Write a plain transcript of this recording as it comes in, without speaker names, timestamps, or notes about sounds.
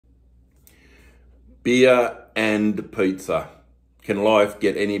Beer and pizza. Can life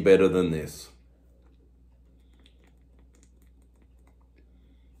get any better than this?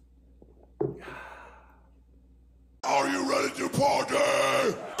 Are you ready to party?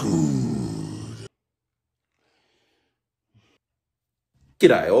 Good.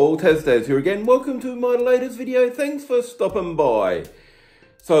 G'day all, Tasdaz here again. Welcome to my latest video. Thanks for stopping by.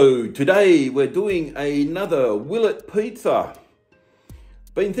 So today we're doing another Willet pizza.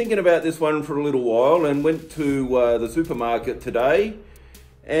 Been thinking about this one for a little while and went to the supermarket today,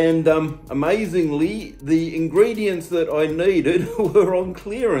 and amazingly the ingredients that I needed were on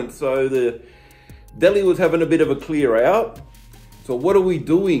clearance. So the deli was having a bit of a clear out. So what are we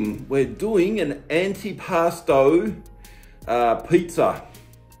doing? We're doing an antipasto pizza.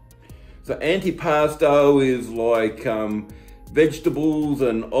 So antipasto is like vegetables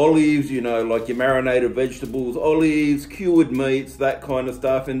and olives, you know, like your marinated vegetables, olives, cured meats, that kind of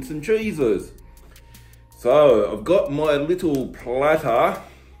stuff, and some cheeses. So I've got my little platter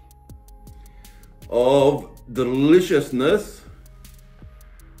of deliciousness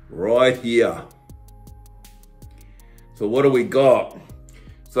right here. So what do we got?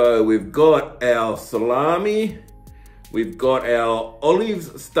 So we've got our salami, we've got our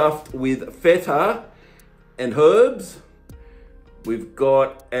olives stuffed with feta and herbs. We've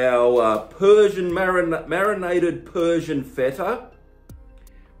got our marinated Persian feta.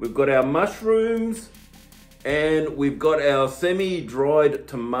 We've got our mushrooms, and we've got our semi-dried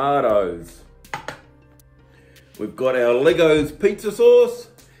tomatoes. We've got our Legos pizza sauce,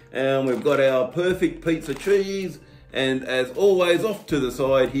 and we've got our perfect pizza cheese. And as always, off to the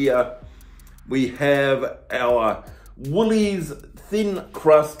side here, we have our Woolies thin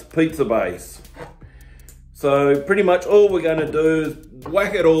crust pizza base. So pretty much all we're going to do is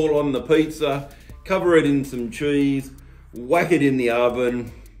whack it all on the pizza, cover it in some cheese, whack it in the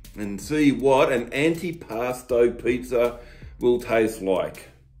oven, and see what an antipasto pizza will taste like.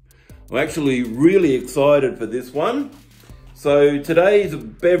 I'm actually really excited for this one. So today's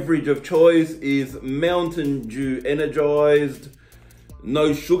beverage of choice is Mountain Dew Energized,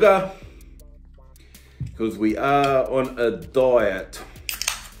 no sugar, because we are on a diet.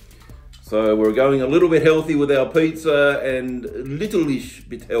 So we're going a little bit healthy with our pizza and a little-ish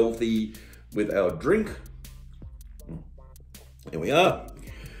bit healthy with our drink. Here we are.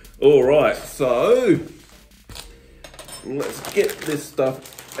 All right, so let's get this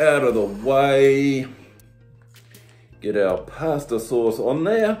stuff out of the way. Get our pasta sauce on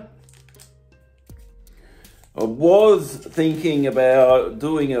there. I was thinking about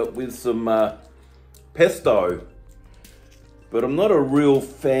doing it with some pesto, but I'm not a real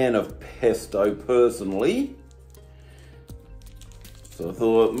fan of pesto personally. So I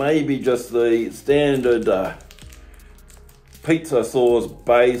thought maybe just the standard pizza sauce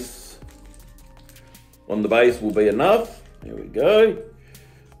base on the base will be enough. There we go.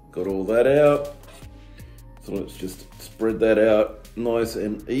 Got all that out. So let's just spread that out nice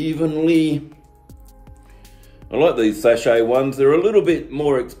and evenly. I like these sachet ones. They're a little bit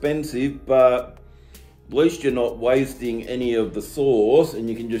more expensive, but at least you're not wasting any of the sauce, and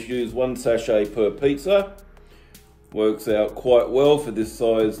you can just use one sachet per pizza. Works out quite well for this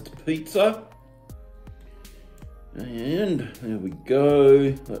sized pizza. And there we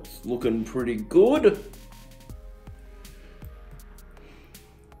go. That's looking pretty good.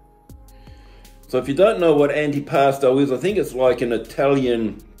 So if you don't know what antipasto is, I think it's like an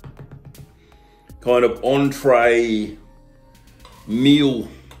Italian kind of entree meal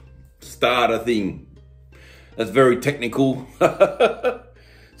starter thing. That's very technical.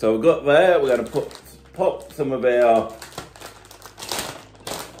 So we've got that. We're going to pop some of our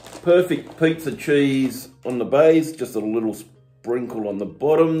perfect pizza cheese on the base. Just a little sprinkle on the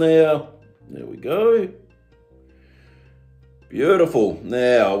bottom there. There we go. Beautiful.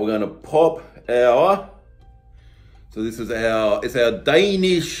 Now we're going to pop our, so this is it's our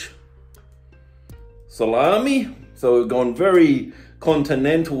Danish salami. So we've gone very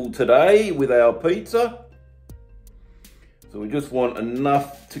continental today with our pizza. So we just want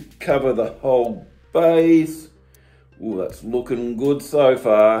enough to cover the whole base. Ooh, that's looking good so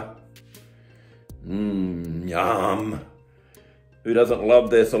far. Yum. Who doesn't love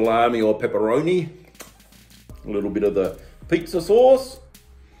their salami or pepperoni? A little bit of the pizza sauce.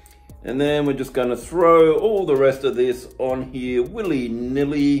 And then we're just gonna throw all the rest of this on here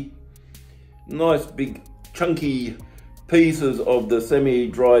willy-nilly. Nice big chunky pieces of the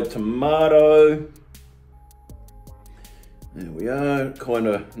semi-dried tomato. There we are,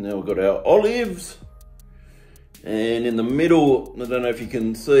 now we've got our olives. And in the middle, I don't know if you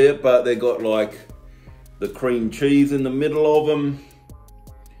can see it, but they've got like the cream cheese in the middle of them.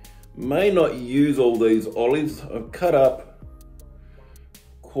 May not use all these olives. I've cut up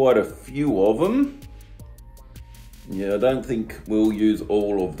quite a few of them. Yeah, I don't think we'll use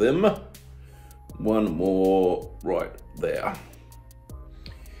all of them. One more right there.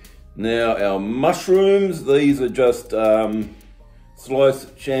 Now our mushrooms, these are just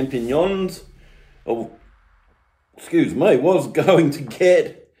sliced champignons. Oh, excuse me, was going to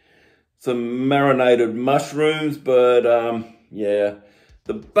get some marinated mushrooms, but yeah,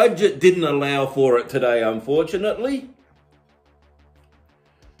 the budget didn't allow for it today, unfortunately.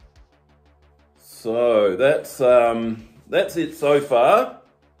 So that's it so far.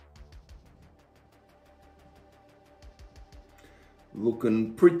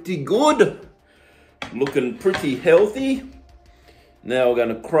 Looking pretty good. Looking pretty healthy. Now we're going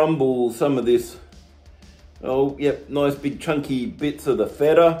to crumble some of this. Oh, yep, nice big chunky bits of the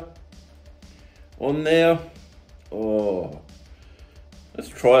feta on there. Oh, let's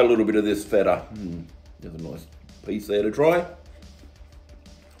try a little bit of this feta. There's a nice piece there to try.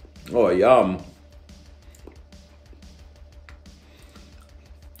 Oh, yum.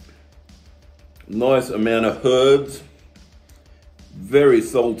 Nice amount of herbs. Very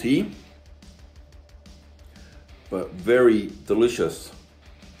salty, but very delicious.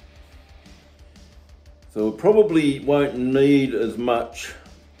 So we probably won't need as much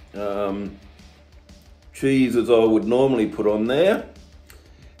cheese as I would normally put on there.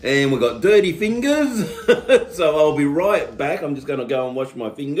 And we've got dirty fingers, so I'll be right back. I'm just going to go and wash my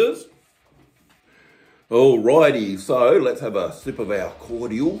fingers. Alrighty, so let's have a sip of our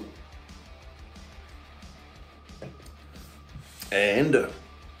cordial. And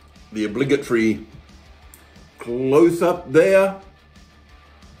the obligatory close up there.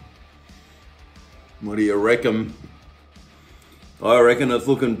 What do you reckon? I reckon it's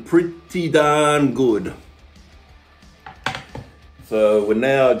looking pretty darn good. So we're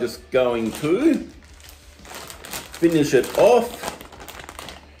now just going to finish it off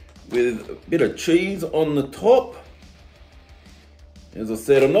with a bit of cheese on the top. As I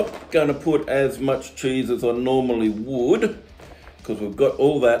said, I'm not going to put as much cheese as I normally would, because we've got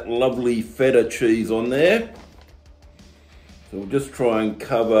all that lovely feta cheese on there. So we'll just try and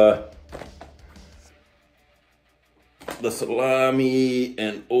cover the salami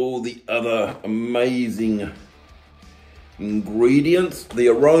and all the other amazing ingredients. The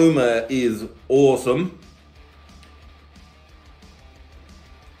aroma is awesome.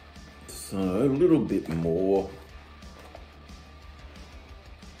 So a little bit more.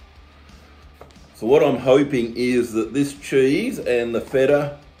 So what I'm hoping is that this cheese and the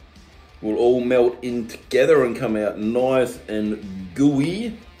feta will all melt in together and come out nice and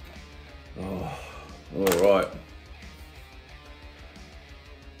gooey. Oh, all right.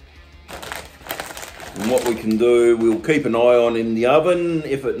 And what we can do, we'll keep an eye on in the oven.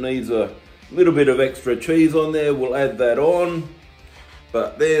 If it needs a little bit of extra cheese on there, we'll add that on.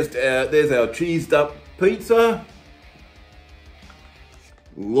 But there's our cheesed up pizza.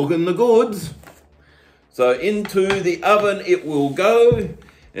 Looking the goods. So into the oven it will go,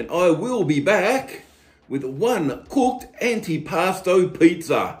 and I will be back with one cooked antipasto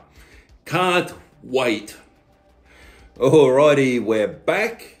pizza. Can't wait. Alrighty, we're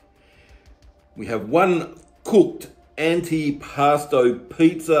back. We have one cooked antipasto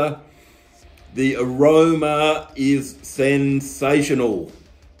pizza. The aroma is sensational.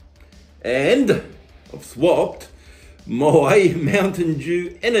 And I've swapped my Mountain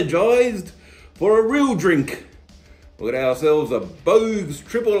Dew Energized for a real drink. We've got ourselves a Bogue's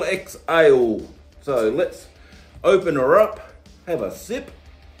Triple X Ale. So let's open her up, have a sip.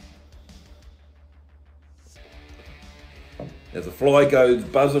 As the fly goes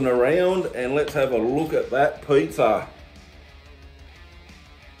buzzing around, and let's have a look at that pizza.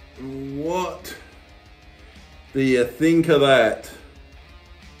 What do you think of that?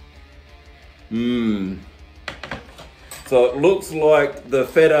 So it looks like the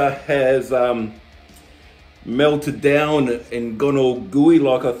feta has melted down and gone all gooey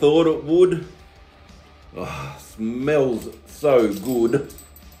like I thought it would. Oh, smells so good.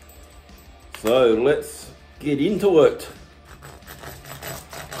 So let's get into it.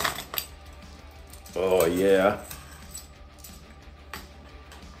 Oh yeah.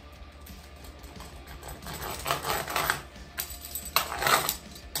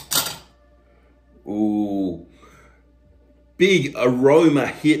 Ooh. Big aroma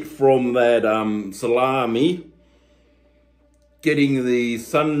hit from that salami. Getting the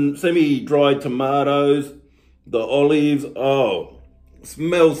semi-dried tomatoes, the olives. Oh,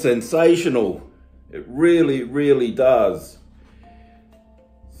 smells sensational. It really, really does.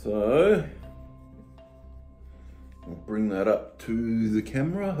 So, I'll bring that up to the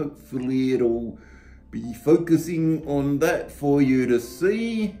camera. Hopefully it'll be focusing on that for you to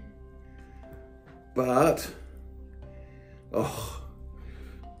see. But, oh,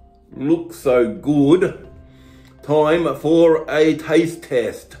 looks so good. Time for a taste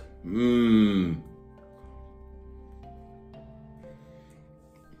test.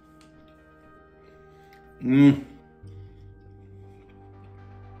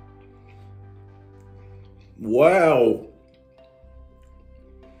 Wow.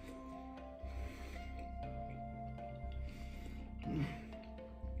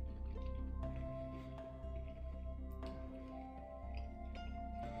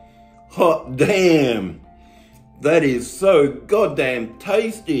 Hot damn. That is so goddamn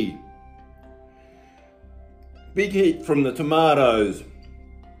tasty. Big hit from the tomatoes.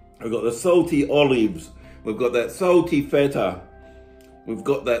 We've got the salty olives. We've got that salty feta. We've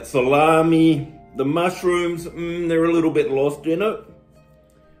got that salami. The mushrooms, they're a little bit lost in it.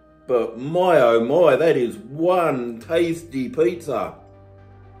 But my oh my, that is one tasty pizza.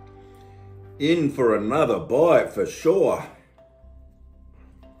 In for another bite for sure.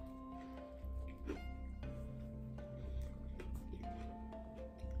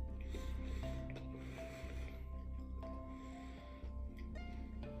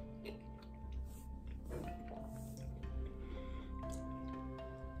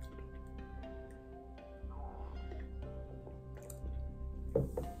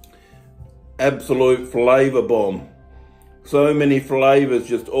 Absolute flavour bomb. So many flavours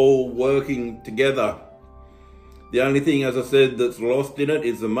just all working together. The only thing, as I said, that's lost in it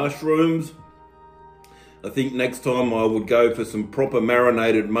is the mushrooms. I think next time I would go for some proper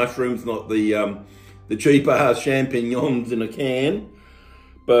marinated mushrooms, not the cheap ass champignons in a can.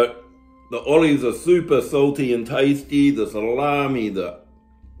 But the olives are super salty and tasty. The salami, the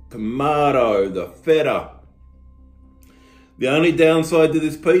tomato, the feta. The only downside to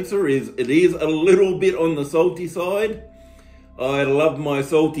this pizza is it is a little bit on the salty side. I love my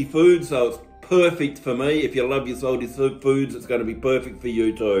salty food, so it's perfect for me. If you love your salty foods, it's going to be perfect for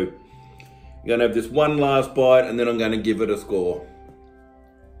you too. I'm going to have this one last bite and then I'm going to give it a score.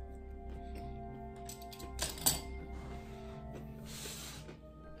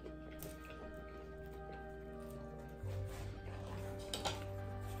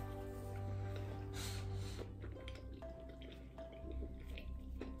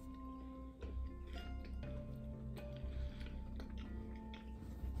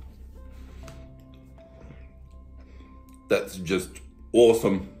 That's just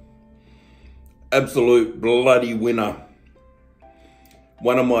awesome. Absolute bloody winner.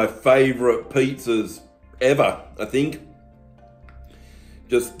 One of my favourite pizzas ever, I think.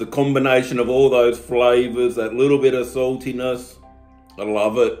 Just the combination of all those flavours, that little bit of saltiness. I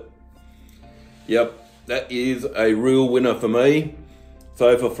love it. Yep, that is a real winner for me.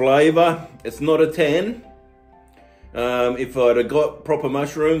 So for flavour, it's not a 10. If I'd have got proper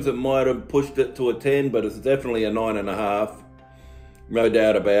mushrooms, it might have pushed it to a 10, but it's definitely a 9.5. No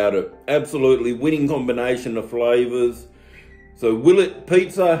doubt about it. Absolutely winning combination of flavours. So Will It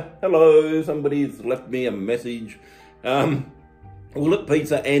Pizza, hello, somebody's left me a message. Will It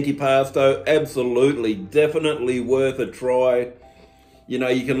Pizza Antipasto, absolutely, definitely worth a try. You know,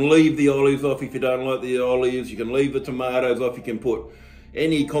 you can leave the olives off if you don't like the olives. You can leave the tomatoes off. You can put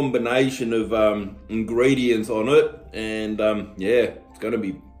any combination of ingredients on it, and yeah, it's going to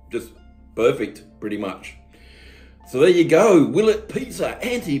be just perfect pretty much. So there you go, Will It Pizza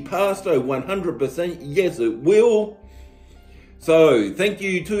Antipasto, 100%, yes it will. So thank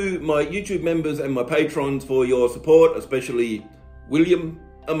you to my YouTube members and my patrons for your support, especially William,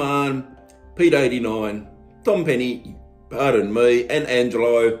 Aman, Pete89, Tom Penny, pardon me, and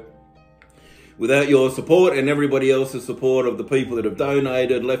Angelo. Without your support and everybody else's support of the people that have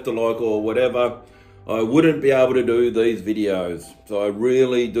donated, left a like or whatever, I wouldn't be able to do these videos. So I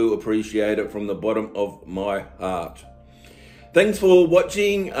really do appreciate it from the bottom of my heart. Thanks for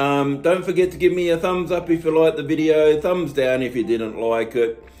watching. Don't forget to give me a thumbs up if you liked the video, thumbs down if you didn't like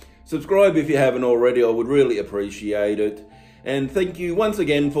it. Subscribe if you haven't already, I would really appreciate it. And thank you once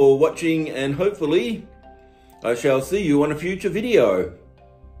again for watching, and hopefully I shall see you on a future video.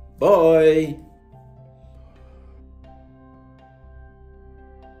 Bye.